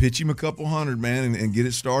 just pitch him a couple hundred, man, and get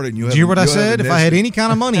it started. Did you hear what I said? If I had any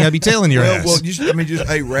kind of money, I'd be tailing your ass. Well,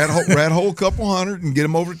 rat hole a couple hundred and get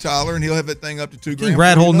him over to Tyler, and he'll have that thing up to $2 grand.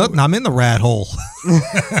 Rat hole nothing. I'm in the rat hole.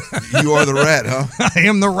 You are the rat, huh? I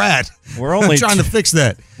am the rat. I'm trying to fix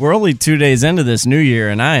that. We're only 2 days into this new year,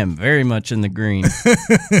 and I am very much in the green.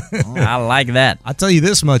 I like that. I'll tell you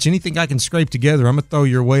this much. Anything I can scrape together, I'm going to throw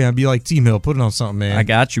your way. I'd be like, T-Mill, put it on something, man. I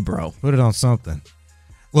got you, bro. Put it on something.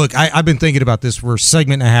 Look, I've been thinking about this for a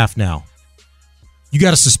segment and a half now. You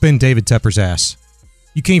got to suspend David Tepper's ass.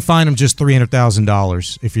 You can't fine him just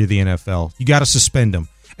 $300,000 if you're the NFL. You got to suspend him.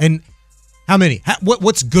 And how many?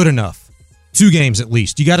 What's good enough? 2 games at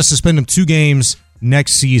least. You got to suspend him 2 games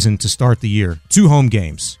next season to start the year. 2 home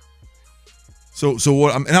games. So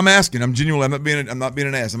what? I'm asking. I'm genuinely. I'm not being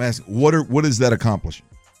an ass. I'm asking. What is that accomplishing?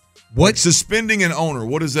 What suspending an owner?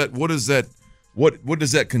 What does that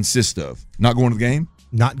consist of? Not going to the game?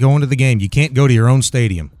 Not going to the game. You can't go to your own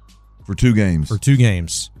stadium for 2 games. For 2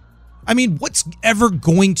 games. I mean, what's ever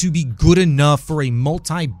going to be good enough for a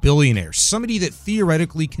multi-billionaire? Somebody that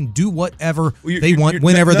theoretically can do whatever they want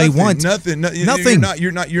whenever they want. Nothing.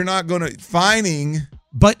 You're not going to fining.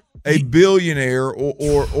 But a billionaire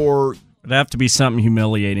or it'd have to be something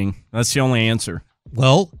humiliating. That's the only answer.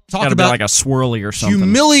 Well, talk about like a swirly or something.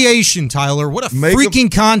 Humiliation, Tyler. What a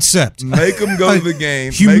freaking concept. Make them go to the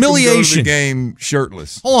game. Humiliation. Make them go to the game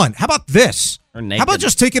shirtless. Hold on. How about this? Or naked. How about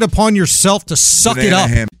just take it upon yourself to suck it up?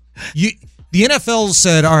 The NFL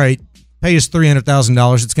said, all right, pay us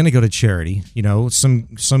 $300,000. It's going to go to charity.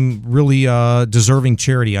 Some really deserving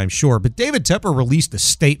charity, I'm sure. But David Tepper released a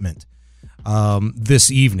statement this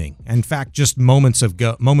evening. In fact, just moments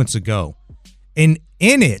ago. And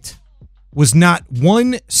in it was not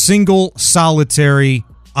one single solitary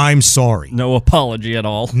I'm sorry. No apology at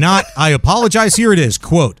all. Not, I apologize. Here it is.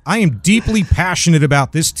 Quote, I am deeply passionate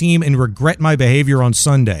about this team and regret my behavior on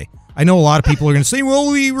Sunday. I know a lot of people are going to say,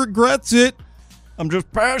 well, he regrets it. I'm just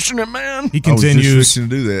passionate, man. He continues, I was just fixing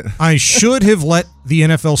to do that. I should have let the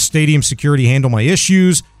NFL stadium security handle my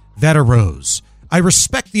issues that arose. I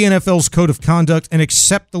respect the NFL's code of conduct and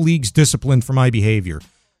accept the league's discipline for my behavior.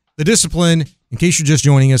 The discipline, in case you're just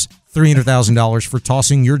joining us, $300,000 for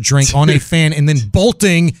tossing your drink on a fan and then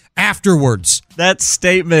bolting afterwards. That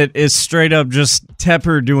statement is straight up just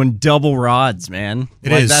Tepper doing double rods, man.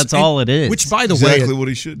 It is. That's all it is. Which, by the exactly way, what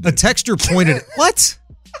he should do. A texter pointed, what?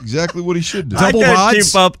 Exactly what he should do. Double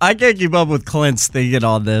rods? I can't keep up with Clint's thinking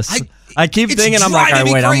on this. I keep it's thinking, I'm like, all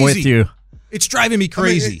right, wait, I'm with you. It's driving me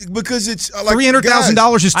crazy. Because it's like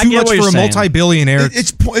 $300,000 is too much for a multi-billionaire.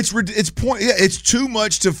 It's too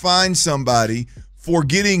much to find somebody for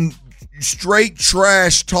getting straight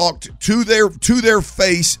trash talked to their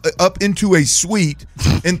face up into a suite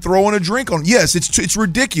and throwing a drink on. Yes, it's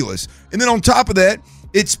ridiculous. And then on top of that,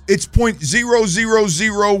 it's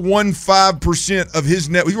 0.00015% of his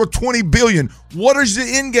net. He's worth $20 billion. What is the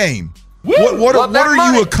end game? What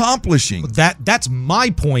are you accomplishing? That's my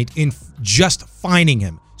point in just fining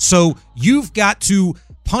him. So you've got to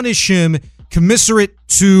punish him commiserate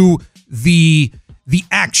to the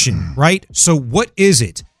action, right? So what is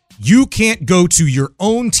it? You can't go to your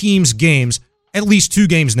own team's games, at least 2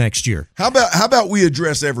 games next year. How about we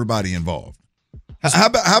address everybody involved?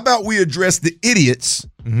 How about we address the idiots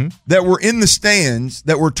that were in the stands,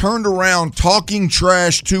 that were turned around talking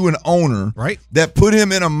trash to an owner, right? That put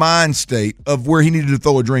him in a mind state of where he needed to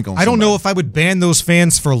throw a drink on somebody. I don't know if I would ban those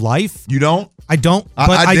fans for life. You don't? I don't.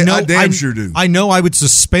 But I know. I damn sure do. I know I would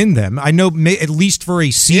suspend them. I know at least for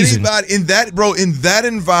a season. Anybody in that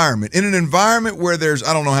environment, in an environment where there's,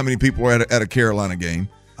 I don't know how many people are at a Carolina game.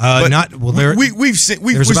 We've seen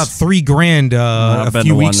there's about $3,000 a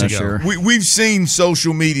few weeks ago. We've seen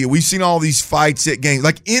social media. We've seen all these fights at games.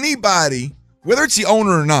 Like anybody, whether it's the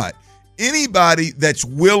owner or not, anybody that's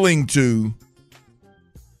willing to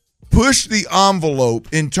push the envelope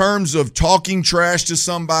in terms of talking trash to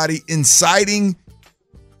somebody, inciting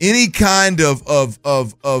any kind of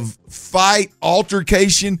fight,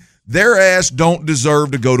 altercation, their ass don't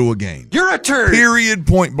deserve to go to a game. You're a turd. Period,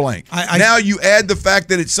 point blank. Now you add the fact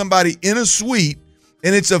that it's somebody in a suite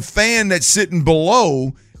and it's a fan that's sitting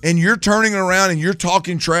below and you're turning around and you're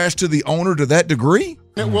talking trash to the owner to that degree?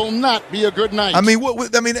 It will not be a good night. I mean,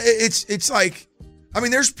 it's like,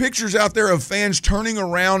 there's pictures out there of fans turning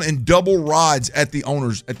around and double rods at the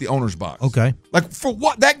owner's box. Okay. Like for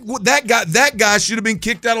what? That guy should have been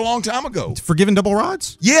kicked out a long time ago. For giving double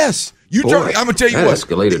rods? Yes. I'm gonna tell you that what.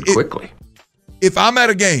 escalated quickly. If I'm at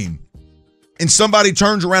a game and somebody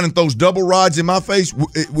turns around and throws double rods in my face, we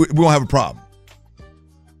won't have a problem.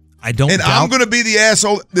 I'm going to be the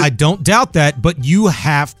asshole. I don't doubt that, but you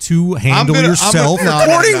have to handle yourself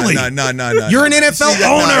accordingly. No. You're an NFL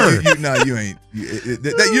owner. You ain't.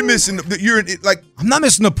 You're missing. I'm not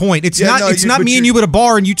missing the point. It's not me and you at a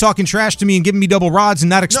bar and you talking trash to me and giving me double rods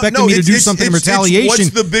and not expecting me to do something in retaliation. What's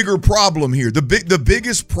the bigger problem here? The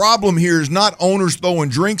biggest problem here is not owners throwing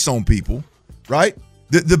drinks on people, right?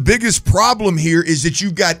 The biggest problem here is that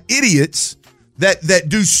you've got idiots that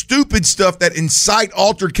do stupid stuff that incite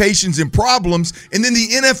altercations and problems, and then the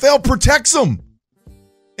NFL protects them.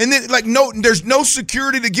 And then, there's no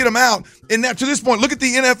security to get them out. And now, to this point, look at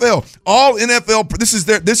the NFL. All NFL, this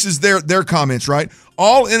is their comments, right?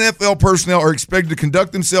 All NFL personnel are expected to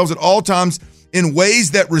conduct themselves at all times in ways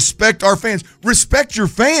that respect our fans. Respect your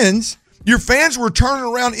fans. Your fans were turning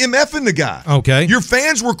around MFing the guy. Okay. Your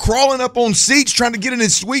fans were crawling up on seats trying to get in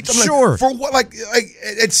his suite. Sure. For what? Like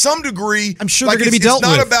at some degree, I'm sure they're going to be dealt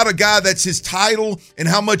with. It's not about a guy that's his title and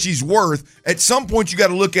how much he's worth. At some point, you got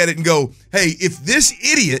to look at it and go, hey, if this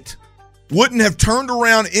idiot wouldn't have turned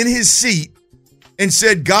around in his seat and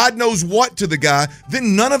said God knows what to the guy,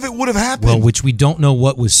 then none of it would have happened. Well, which we don't know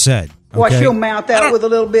what was said. Okay? Wash your mouth out with a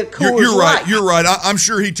little bit cool. You're right. You're right. I'm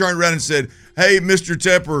sure he turned around and said, hey, Mr.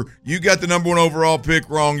 Tepper, you got the number 1 overall pick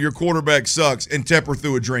wrong. Your quarterback sucks. And Tepper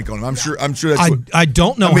threw a drink on him. I'm sure that's what. I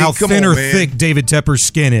don't know how thin or thick David Tepper's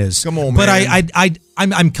skin is. Come on, but man.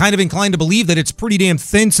 I'm kind of inclined to believe that it's pretty damn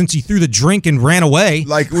thin since he threw the drink and ran away.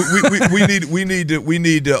 Like we need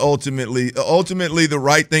to ultimately the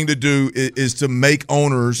right thing to do is to make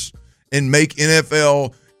owners and make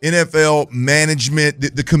NFL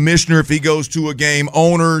management, the commissioner if he goes to a game,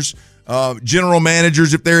 owners, general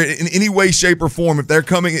managers, if they're in any way, shape, or form, if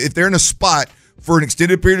they're in a spot for an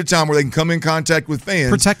extended period of time where they can come in contact with fans,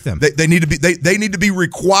 protect them. They need to be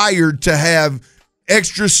required to have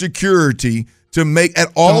extra security to make at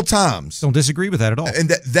all times. Don't disagree with that at all. And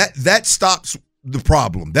that stops the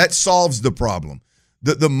problem. That solves the problem.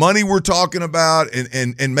 The money we're talking about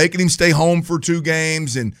and making him stay home for 2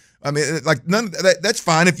 games and. I mean, like none of that. That's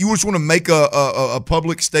fine. If you just want to make a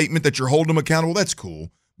public statement that you're holding them accountable, that's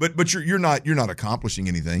cool. But you're not accomplishing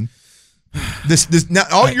anything. Now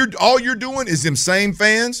all you're doing is them same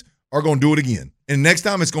fans are going to do it again, and next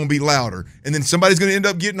time it's going to be louder, and then somebody's going to end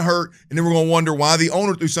up getting hurt, and then we're going to wonder why the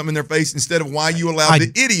owner threw something in their face instead of why you allowed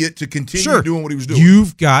the idiot to continue doing what he was doing.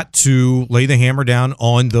 You've got to lay the hammer down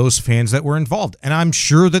on those fans that were involved, and I'm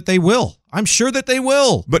sure that they will.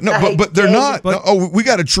 But no, but they're not. We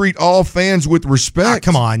got to treat all fans with respect.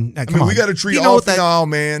 Come on. We got to treat all fans. Oh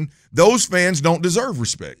man, those fans don't deserve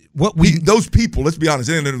respect. Those people. Let's be honest.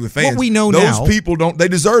 They don't the fans. What we know those now, people don't. They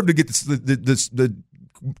deserve to get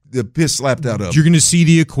the piss slapped out of them. You're going to see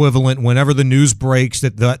the equivalent whenever the news breaks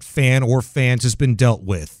that fan or fans has been dealt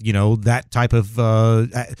with. You know, that type of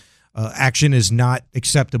action is not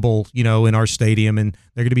acceptable, in our stadium, and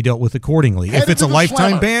they're going to be dealt with accordingly. If it's a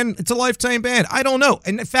lifetime ban, it's a lifetime ban. I don't know.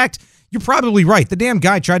 And in fact, you're probably right. The damn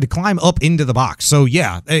guy tried to climb up into the box. So,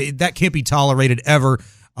 yeah, that can't be tolerated ever.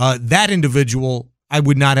 That individual, I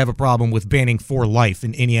would not have a problem with banning for life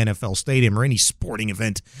in any NFL stadium or any sporting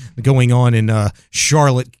event going on in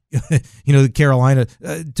Charlotte, Carolina,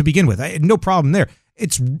 to begin with. I had no problem there.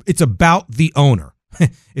 It's about the owner.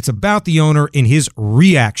 It's about the owner in his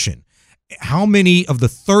reaction. How many of the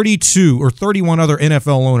 32 or 31 other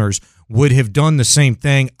NFL owners would have done the same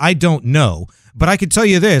thing? I don't know. But I can tell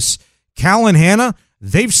you this, Cal and Hannah,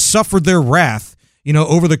 they've suffered their wrath,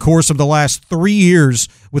 over the course of the last 3 years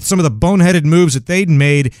with some of the boneheaded moves that they'd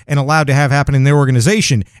made and allowed to have happen in their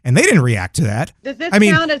organization, and they didn't react to that. Does this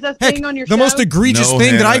count as us being on your show? The most egregious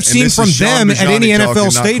thing that I've seen from them at any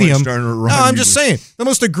NFL stadium. No, I'm just saying, the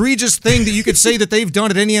most egregious thing that you could say that they've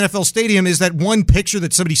done at any NFL stadium is that one picture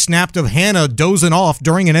that somebody snapped of Hannah dozing off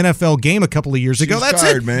during an NFL game a couple of years ago. That's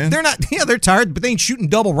tired, it, man. They're not. Yeah, they're tired, but they ain't shooting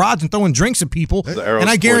double rods and throwing drinks at people. And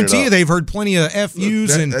I guarantee you, they've heard plenty of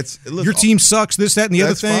FUs your team sucks. This, that, and the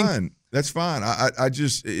other thing. Fine. That's fine. I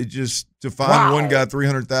just to find one guy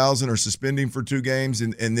 $300,000 or suspending for 2 games,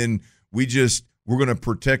 and then we're going to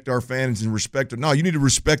protect our fans and respect them. No, you need to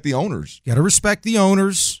respect the owners. You got to respect the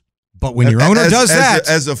owners. But when your owner does that,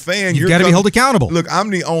 as a fan, you've got to be held accountable. Look, I'm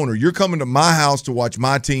the owner. You're coming to my house to watch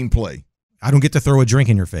my team play. I don't get to throw a drink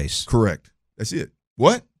in your face. Correct. That's it.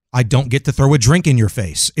 What? I don't get to throw a drink in your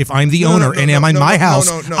face. If I'm the owner and I'm in my house,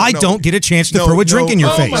 I don't get a chance to throw a drink in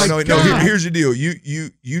your face. Here's the deal.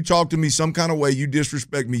 You talk to me some kind of way, you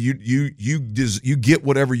disrespect me, you get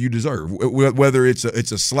whatever you deserve. Whether it's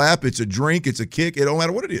a slap, it's a drink, it's a kick, it don't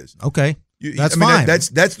matter what it is. Okay. That's fine.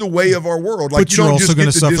 That's the way of our world. But you're also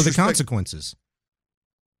going to suffer the consequences.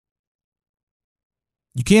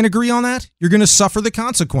 You can't agree on that? You're going to suffer the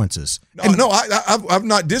consequences. I've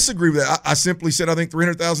not disagreed with that. I simply said I think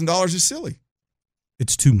 $300,000 is silly.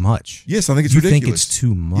 It's too much. Yes, I think it's ridiculous. You think it's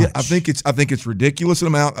too much? Yeah, I think it's ridiculous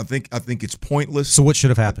amount. I think it's pointless. So what should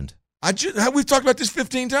have happened? We've talked about this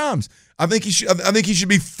 15 times. I think he should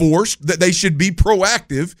be forced. That they should be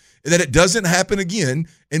proactive. That it doesn't happen again,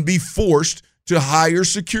 and be forced to hire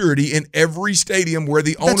security in every stadium where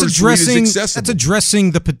the owner's suite is accessible. That's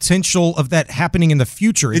addressing the potential of that happening in the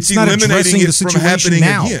future. It's not eliminating addressing it the situation from happening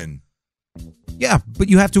now. again. Yeah, but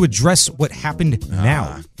you have to address what happened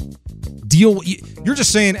now. You're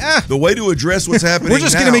just saying, the way to address what's happening we're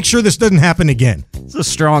just going to make sure this doesn't happen again. It's a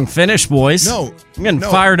strong finish, boys. No. I'm getting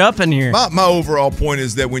fired up in here. My overall point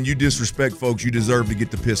is that when you disrespect folks, you deserve to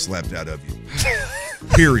get the piss slapped out of you.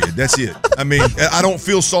 Period. That's it. I mean, I don't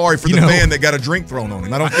feel sorry for the fan that got a drink thrown on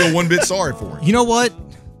him. I don't feel one bit sorry for him. You know what?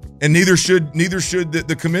 And neither should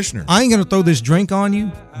the commissioner. I ain't going to throw this drink on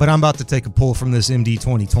you, but I'm about to take a pull from this MD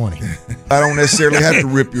 2020. I don't necessarily have to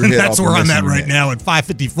rip your head off. That's where I'm at right now at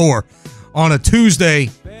 5:54 on a Tuesday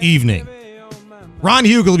evening. Ron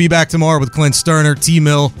Hugel will be back tomorrow with Clint Stoerner,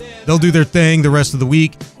 T-Mill. They'll do their thing the rest of the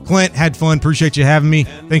week. Clint, had fun. Appreciate you having me.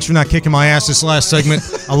 Thanks for not kicking my ass this last segment.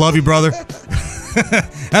 I love you, brother.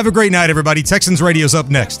 Have a great night, everybody. Texans Radio's up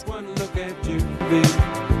next.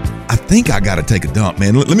 I think I got to take a dump,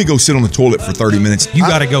 man. Let me go sit on the toilet for 30 minutes. You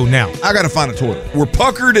got to go now. I got to find a toilet. We're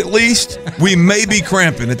puckered at least. We may be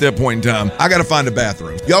cramping at that point in time. I got to find a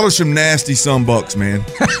bathroom. Y'all are some nasty sunbucks, man.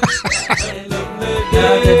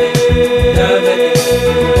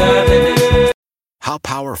 How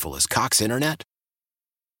powerful is Cox Internet?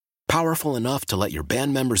 Powerful enough to let your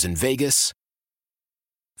band members in Vegas,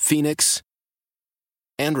 Phoenix,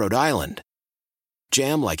 and Rhode Island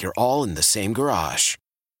jam like you're all in the same garage.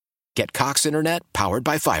 Get Cox Internet powered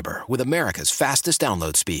by fiber with America's fastest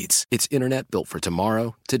download speeds. It's internet built for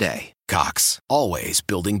tomorrow, today. Cox, always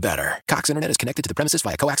building better. Cox Internet is connected to the premises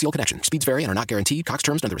via coaxial connection. Speeds vary and are not guaranteed. Cox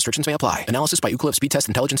terms and other restrictions may apply. Analysis by Ookla Speed Test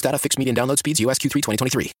Intelligence Data. Fixed median download speeds. US Q3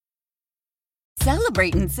 2023.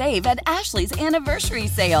 Celebrate and save at Ashley's Anniversary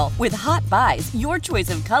Sale. With Hot Buys, your choice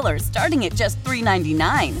of colors starting at just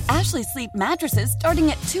 $3.99. Ashley Sleep mattresses starting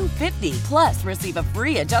at $2.50. Plus, receive a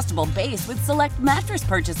free adjustable base with select mattress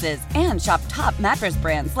purchases. And shop top mattress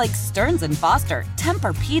brands like Stearns & Foster,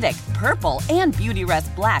 Tempur-Pedic, Purple, and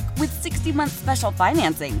Beautyrest Black with 60-month special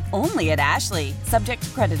financing. Only at Ashley. Subject to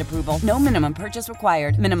credit approval. No minimum purchase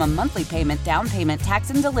required. Minimum monthly payment, down payment, tax,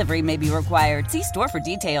 and delivery may be required. See store for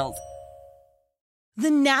details. The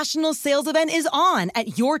national sales event is on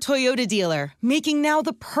at your Toyota dealer, making now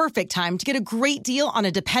the perfect time to get a great deal on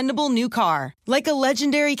a dependable new car. Like a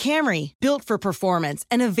legendary Camry, built for performance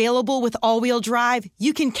and available with all-wheel drive,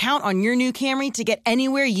 you can count on your new Camry to get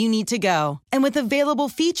anywhere you need to go. And with available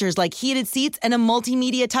features like heated seats and a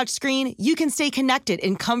multimedia touchscreen, you can stay connected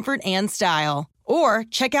in comfort and style. Or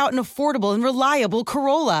check out an affordable and reliable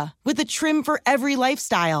Corolla with a trim for every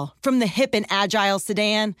lifestyle. From the hip and agile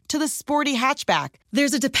sedan to the sporty hatchback,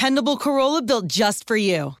 there's a dependable Corolla built just for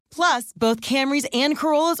you. Plus, both Camrys and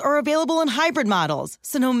Corollas are available in hybrid models.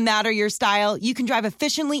 So no matter your style, you can drive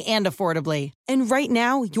efficiently and affordably. And right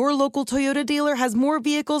now, your local Toyota dealer has more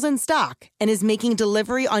vehicles in stock and is making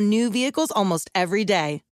delivery on new vehicles almost every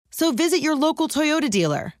day. So visit your local Toyota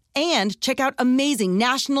dealer. And check out amazing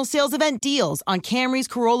national sales event deals on Camrys,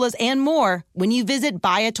 Corollas, and more when you visit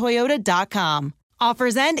buyatoyota.com.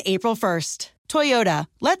 Offers end April 1st. Toyota,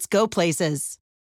 let's go places.